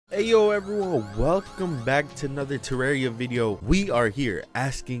Hey yo everyone, welcome back to another Terraria video. We are here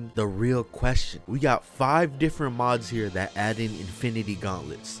asking the real question. We got 5 different mods here that add in Infinity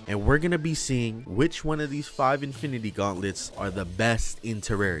Gauntlets, and we're gonna be seeing which one of these 5 Infinity Gauntlets are the best in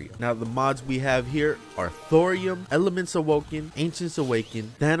Terraria. Now the mods we have here are Thorium, Elements Awoken, Ancients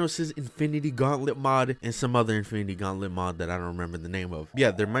Awaken, Thanos' Infinity Gauntlet mod, and some other Infinity Gauntlet mod that I don't remember the name of.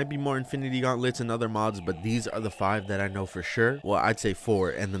 Yeah, there might be more Infinity Gauntlets and other mods, but these are the 5 that I know for sure. Well, I'd say 4,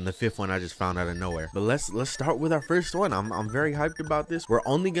 and then the 5th one I just found out of nowhere. But let's start with our first one. I'm very hyped about this. We're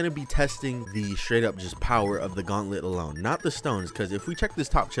only gonna be testing the straight up just power of the gauntlet alone, not the stones, because if we check this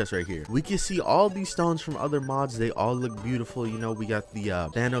top chest right here, we can see all these stones from other mods. They all look beautiful. You know, we got the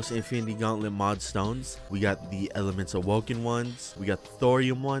Thanos Infinity Gauntlet mod stones, we got the Elements Awoken ones, we got the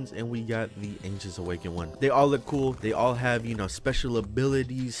Thorium ones, and we got the Ancients Awaken one. They all look cool. They all have, you know, special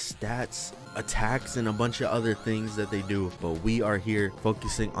abilities, stats, attacks, and a bunch of other things that they do, but we are here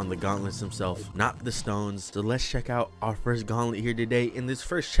focusing on the gauntlets themselves, not the stones. So let's check out our first gauntlet here today in this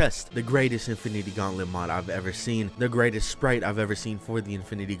first chest. The greatest Infinity Gauntlet mod I've ever seen, the greatest sprite I've ever seen for the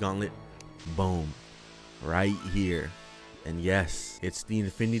Infinity Gauntlet. Boom, right here. And yes, it's the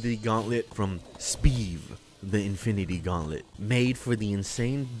Infinity Gauntlet from Sbeve, the Infinity Gauntlet, made for the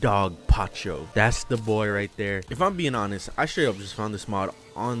insane dog Pacho. That's the boy right there. If I'm being honest, I straight up just found this mod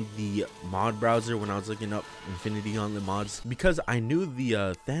on the mod browser when I was looking up Infinity Gauntlet mods, because I knew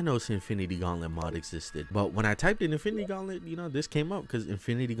the Thanos Infinity Gauntlet mod existed, but when I typed in Infinity Gauntlet, you know, this came up because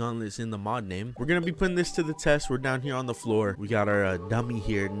Infinity Gauntlet is in the mod name. We're gonna be putting this to the test. We're down here on the floor. We got our dummy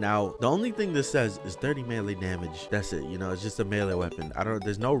here. Now the only thing this says is 30 melee damage. That's it. You know, it's just a melee weapon.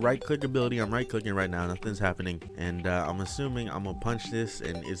 There's no right click ability. I'm right clicking right now, nothing's happening, and I'm assuming I'm gonna punch this,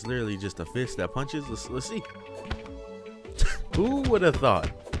 and it's literally just a fist that punches. Let's see. Who would have thought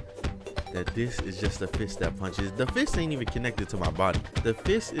that this is just a fist that punches? The fist ain't even connected to my body. The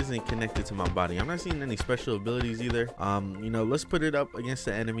fist isn't connected to my body. I'm not seeing any special abilities either. You know, let's put it up against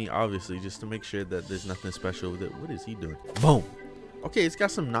the enemy, obviously, just to make sure that there's nothing special with it. What is he doing? Boom. Okay, it's got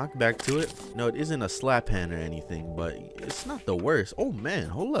some knockback to it. No, it isn't a slap hand or anything, but it's not the worst. Oh man,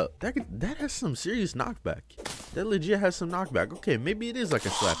 hold up. That has some serious knockback. That legit has some knockback. Okay, maybe it is like a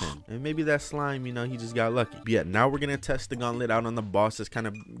slap hand, and maybe that slime, you know, he just got lucky. But yeah, now we're gonna test the gauntlet out on the boss. That's kind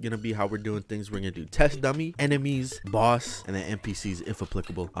of gonna be how we're doing things. We're gonna do test dummy, enemies, boss, and then NPCs if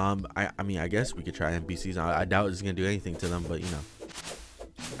applicable. I mean, I guess we could try NPCs. I doubt it's gonna do anything to them, but you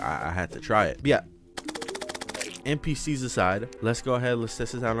know, I had to try it. But yeah, NPCs aside, let's go ahead, let's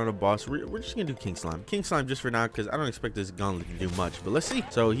test this out on a boss. We're just gonna do King Slime just for now, because I don't expect this gauntlet to do much, but let's see.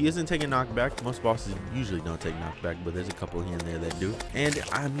 So he isn't taking knockback. Most bosses usually don't take knockback, but there's a couple here and there that do, and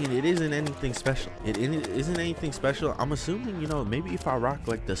I mean, it isn't anything special. It isn't anything special. I'm assuming, you know, maybe if I rock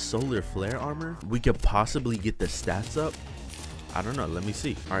like the solar flare armor, we could possibly get the stats up. I don't know, let me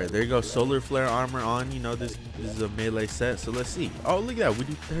see. All right, there you go, solar flare armor on. You know, this is a melee set, so let's see. Oh, look at that, we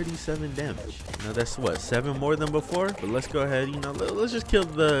do 37 damage. Now that's what, 7 more than before. But let's go ahead, you know, let's just kill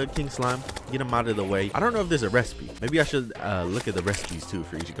the King Slime, get him out of the way. I don't know if there's a recipe. Maybe I should look at the recipes too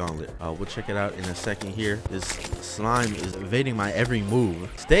for each gauntlet. We'll check it out in a second here. This slime is evading my every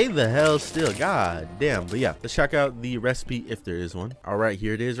move. Stay the hell still, god damn. But yeah, let's check out the recipe if there is one. All right,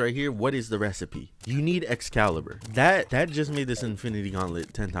 here it is right here. What is the recipe? You need Excalibur. That just made this Infinity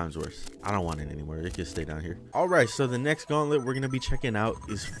Gauntlet 10 times worse. I don't want it anymore. It can stay down here. All right, so the next gauntlet we're gonna be checking out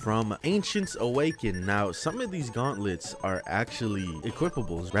is from Ancients Awaken. Now some of these gauntlets are actually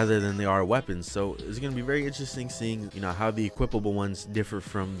equipables rather than they are weapons, so it's gonna be very interesting seeing, you know, how the equipable ones differ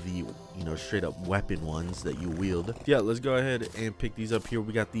from the, you know, straight up weapon ones that you wield. Yeah, let's go ahead and pick these up here.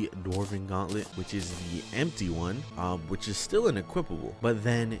 We got the Dwarven Gauntlet, which is the empty one, which is still an equipable, but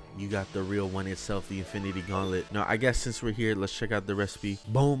then you got the real one itself, the Infinity Gauntlet. Now I guess since we're here, let's check out the recipe.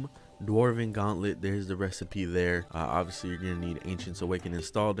 Boom, Dwarven Gauntlet. There's the recipe there. Obviously you're gonna need Ancients Awaken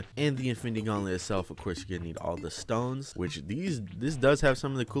installed, and the Infinity Gauntlet itself. Of course, you're gonna need all the stones, which this does have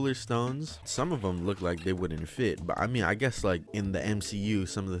some of the cooler stones. Some of them look like they wouldn't fit, but I mean, I guess like in the MCU,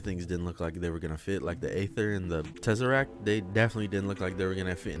 some of the things didn't look like they were gonna fit, like the Aether and the Tesseract. They definitely didn't look like they were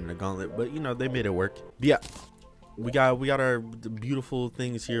gonna fit in the gauntlet, but you know, they made it work. But yeah, we got our beautiful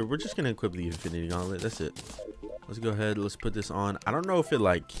things here. We're just gonna equip the Infinity Gauntlet. That's it. Let's go ahead, let's put this on. I don't know if it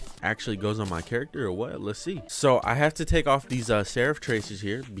like actually goes on my character or what. Let's see. So I have to take off these Seraph tracers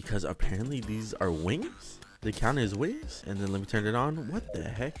here, because apparently these are wings. They count as wings. And then let me turn it on. What the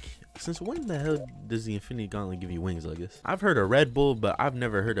heck? Since when the hell does the Infinity Gauntlet give you wings like this? I've heard of Red Bull, but I've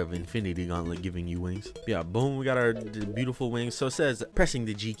never heard of Infinity Gauntlet giving you wings. Yeah, boom, we got our beautiful wings. So it says pressing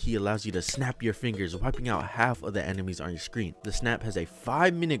the G key allows you to snap your fingers, wiping out half of the enemies on your screen. The snap has a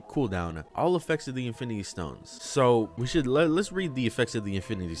 5-minute cooldown. All effects of the Infinity Stones. So we should let's read the effects of the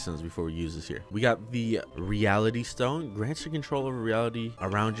Infinity Stones before we use this here. We got the Reality Stone, grants you control over reality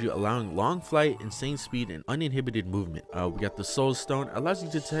around you, allowing long flight, insane speed, and uninhibited movement. We got the Soul Stone, allows you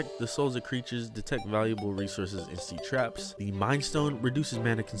to detect the souls of creatures, detect valuable resources, and see traps. The Mind Stone reduces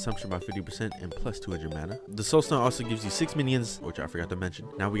mana consumption by 50% and plus 200 mana. The Soul Stone also gives you 6 minions, which I forgot to mention.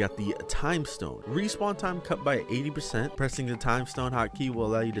 Now we got the Time Stone, respawn time cut by 80%. Pressing the Time Stone hotkey will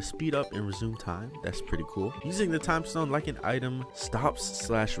allow you to speed up and resume time. That's pretty cool. Using the Time Stone like an item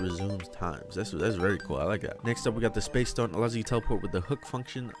stops/resumes times. That's very cool. I like that. Next up, we got the Space Stone, allows you to teleport with the hook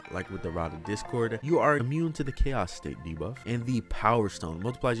function, like with the Rod of Discord. You are immune to the Chaos State debuff. And the Power Stone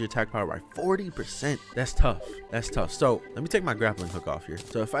multiplies your attack power by 40%. That's tough. That's tough. So let me take my grappling hook off here.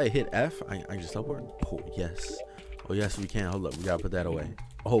 So if I hit F, I can just teleport. Oh yes. Oh yes, we can. Hold up, we gotta put that away.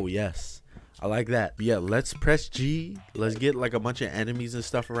 Oh yes, I like that. But yeah, let's press G. Let's get like a bunch of enemies and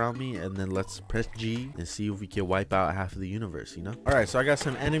stuff around me, and then let's press G and see if we can wipe out half of the universe, you know? All right, so I got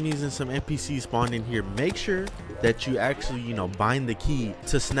some enemies and some NPCs spawned in here. Make sure that you actually, you know, bind the key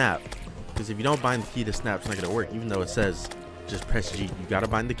to snap, because if you don't bind the key to snap, it's not gonna work. Even though it says just press G, you gotta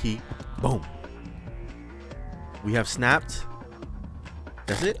bind the key. Boom. We have snapped.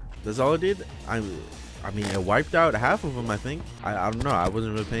 That's it. That's all it did. I mean, it wiped out half of them, I think. I don't know. I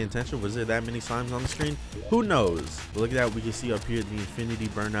wasn't really paying attention. Was there that many slimes on the screen? Who knows? But look at that. We can see up here the Infinity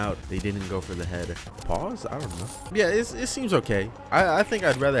Burnout. They didn't go for the head. Pause? I don't know. Yeah, it seems okay. I think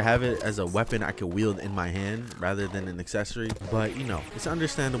I'd rather have it as a weapon I could wield in my hand rather than an accessory. But, you know, it's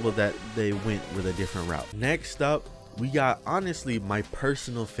understandable that they went with a different route. Next up, we got honestly my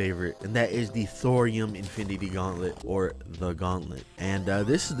personal favorite, and that is the Thorium Infinity Gauntlet, or the Gauntlet. And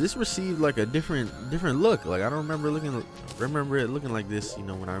this received like a different look. Like I don't remember it looking like this, you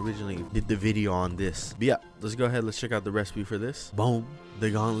know, when I originally did the video on this. But yeah, let's go ahead. Let's check out the recipe for this. Boom. The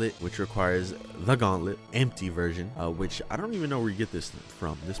Gauntlet, which requires the Gauntlet empty version, which I don't even know where you get this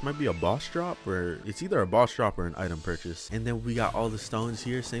from. This might be a boss drop, or it's either a boss drop or an item purchase. And then we got all the stones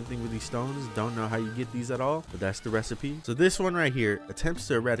here. Same thing with these stones. Don't know how you get these at all, but that's the recipe. So this one right here attempts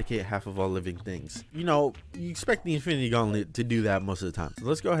to eradicate half of all living things. You know, you expect the Infinity Gauntlet to do that most of the time. So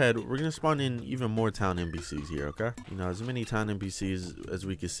let's go ahead. We're gonna spawn in even more town NPCs here, okay? You know, as many town NPCs as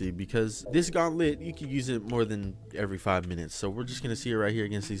we can see, because this gauntlet, you can use it more than every 5 minutes. So we're just gonna see it right here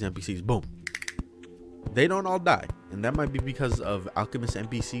against these NPCs. Boom. They don't all die, and that might be because of alchemist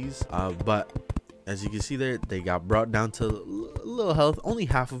NPCs, but as you can see there, they got brought down to little health. Only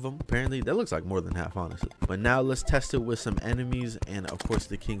half of them, apparently. That looks like more than half, honestly. But now let's test it with some enemies and of course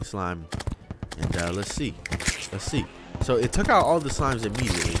the king slime, and let's see. So it took out all the slimes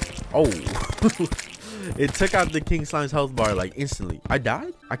immediately. Oh. It took out the king slime's health bar like instantly. I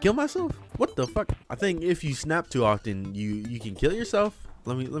died? I killed myself? What the fuck? I think if you snap too often, you can kill yourself.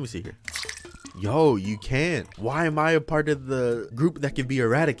 Let me see here. Yo, you can. Why am I a part of the group that can be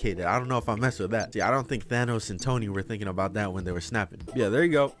eradicated? I don't know if I mess with that. See, I don't think Thanos and Tony were thinking about that when they were snapping. Yeah, there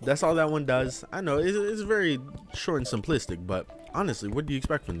you go. That's all that one does. I know it's very short and simplistic, but honestly, what do you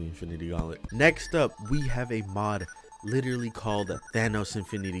expect from the Infinity Gauntlet? Next up, we have a mod literally called Thanos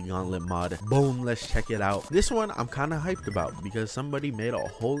Infinity Gauntlet mod. Boom, let's check it out. This one I'm kind of hyped about because somebody made a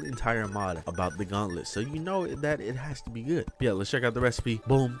whole entire mod about the gauntlet, so you know that it has to be good. Yeah, let's check out the recipe.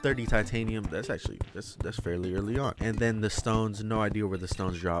 Boom, 30 titanium. That's fairly early on. And then the stones, no idea where the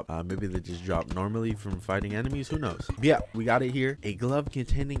stones drop. Maybe they just drop normally from fighting enemies, who knows. But yeah, we got it here. A glove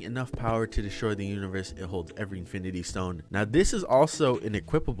containing enough power to destroy the universe. It holds every infinity stone. Now this is also an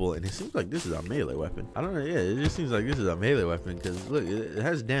equipable, and it seems like this is a melee weapon. I don't know, yeah, it just seems like this is a melee weapon because look, it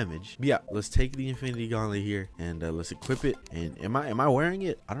has damage. But yeah, let's take the Infinity Gauntlet here and let's equip it. And am I wearing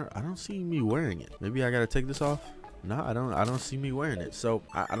it? I don't see me wearing it. Maybe I gotta take this off. No, I don't see me wearing it. So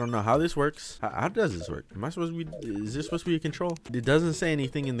I don't know how this works. How does this work? Am I supposed to be, is this supposed to be a control? It doesn't say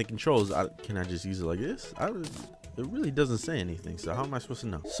anything in the controls. Can I just use it like this? It really doesn't say anything, so how am I supposed to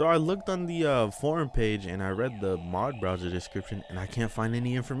know? So I looked on the forum page and I read the mod browser description, and I can't find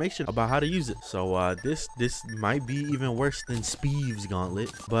any information about how to use it. So this might be even worse than Sbeve's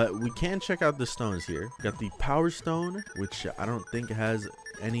gauntlet, but we can check out the stones here. We got the power stone, which I don't think has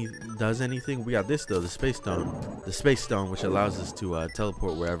does anything. We got this though, the space stone, which allows us to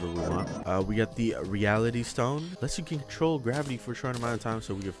teleport wherever we want. We got the reality stone, lets you control gravity for a short amount of time,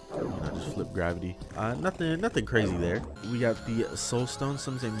 so we can just flip gravity. Nothing crazy there. We got the soul stone,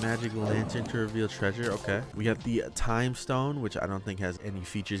 summons a magic lantern to reveal treasure. Okay, we got the time stone, which I don't think has any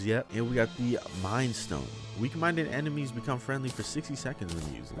features yet, and we got the mind stone. Weak-minded enemies become friendly for 60 seconds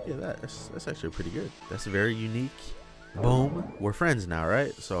when used. Look at that. That's actually pretty good. That's very unique. Boom, we're friends now,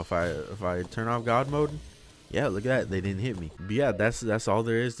 right? So if I turn off God mode, yeah, look at that, they didn't hit me. But yeah, that's all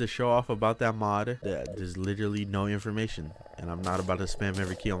there is to show off about that mod. There's literally no information, and I'm not about to spam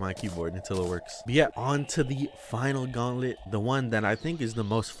every key on my keyboard until it works. But yeah, on to the final gauntlet, the one that I think is the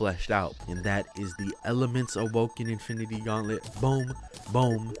most fleshed out, and that is the Elements Awoken Infinity Gauntlet. Boom,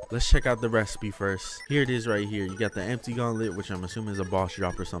 boom. Let's check out the recipe first. Here it is right here. You got the empty gauntlet, which I'm assuming is a boss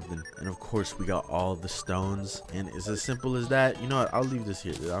drop or something, and of course we got all the stones, and it's as simple as that. You know what, I'll leave this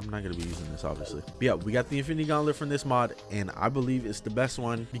here. I'm not gonna be using this obviously. But yeah, we got the Infinity Gauntlet from this mod, and I believe it's the best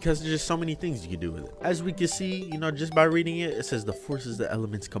one because there's just so many things you can do with it. As we can see, you know, just by reading it, it says the forces, the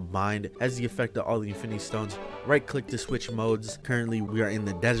elements combined has the effect of all the Infinity Stones. Right click to switch modes. Currently we are in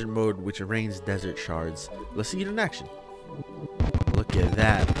the desert mode, which rains desert shards. Let's see it in action. Look at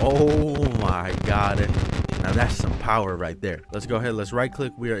that. Oh my god, now that's some power right there. Let's go ahead, let's right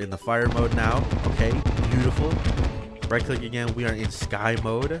click. We are in the fire mode now. Okay, beautiful. Right click again, we are in sky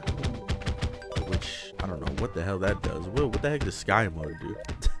mode, which I don't know what the hell that does. What the heck does sky mode do?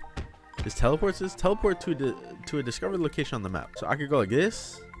 This teleport to a discovered location on the map. So I could go like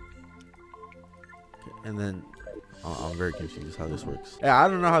this, okay, and then I'm very confused how this works. Yeah, I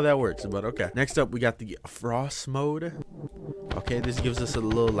don't know how that works, but okay. Next up, we got the frost mode. Okay, this gives us a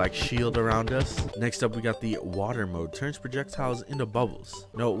little like shield around us. Next up, we got the water mode. Turns projectiles into bubbles.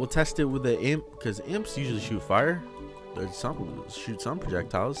 No, we'll test it with the imp, because imps usually shoot fire. There's shoot some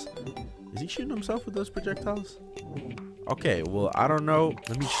projectiles. Is he shooting himself with those projectiles? Okay, well, I don't know.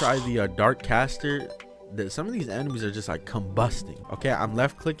 Let me try the dark caster. Some of these enemies are just like combusting. Okay, I'm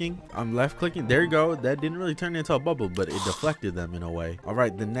left clicking. There you go. That didn't really turn into a bubble, but it deflected them in a way. All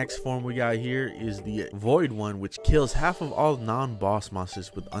right, the next form we got here is the void one, which kills half of all non-boss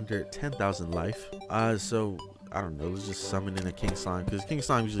monsters with under 10,000 life. So I don't know, let's just summon in a king slime, because king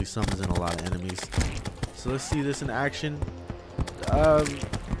slime usually summons in a lot of enemies. So let's see this in action.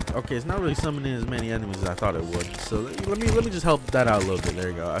 Okay, it's not really summoning as many enemies as I thought it would. So let me just help that out a little bit. There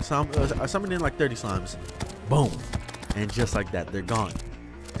you go. I summoned in like 30 slimes. Boom, and just like that, they're gone.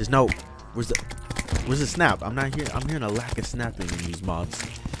 There's no. Where's the snap? I'm hearing a lack of snapping in these mods,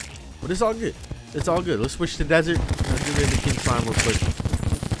 but it's all good. It's all good. Let's switch to desert. Let's get rid of the king slime real quick.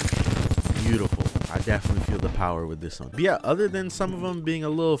 Beautiful. I definitely feel the power with this one. But yeah, other than some of them being a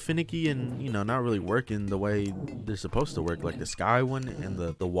little finicky and, you know, not really working the way they're supposed to work, like the sky one and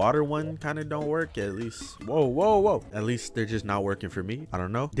the water one kind of don't work, at least. Whoa. At least they're just not working for me. I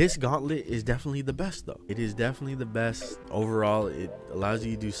don't know. This gauntlet is definitely the best though. It is definitely the best overall. It allows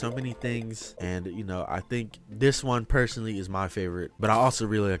you to do so many things, and you know, I think this one personally is my favorite, but I also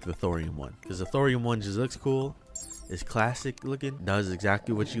really like the Thorium one, because the Thorium one just looks cool. It's classic looking, does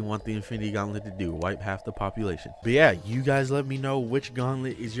exactly what you want the Infinity Gauntlet to do, wipe half the population. But yeah, you guys let me know which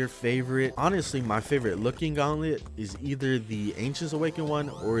gauntlet is your favorite. Honestly, my favorite looking gauntlet is either the Ancients Awaken one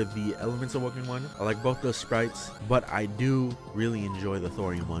or the Elements Awaken one. I like both those sprites, but I do really enjoy the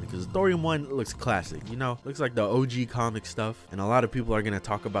Thorium one, because the Thorium one looks classic, you know, looks like the OG comic stuff. And a lot of people are going to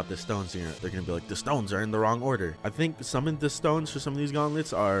talk about the stones here. They're going to be like, the stones are in the wrong order. I think some of the stones for some of these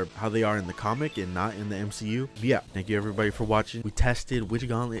gauntlets are how they are in the comic and not in the MCU. But yeah, thank you everybody for watching. We tested which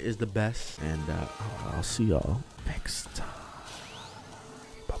gauntlet is the best, and I'll see y'all next time.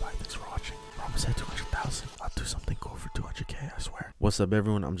 Bye bye. Thanks for watching. We're almost at 200,000. I'll do something cool for 200K, I swear. What's up,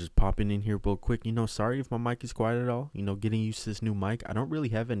 everyone? I'm just popping in here real quick. You know, sorry if my mic is quiet at all. You know, getting used to this new mic. I don't really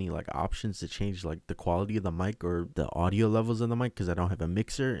have any like options to change like the quality of the mic or the audio levels of the mic, because I don't have a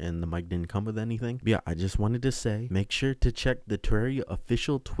mixer and the mic didn't come with anything. But yeah, I just wanted to say, make sure to check the Terraria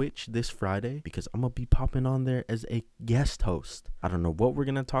official Twitch this Friday, because I'm gonna be popping on there as a guest host. I don't know what we're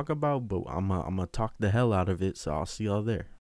gonna talk about, but I'm gonna talk the hell out of it. So I'll see y'all there.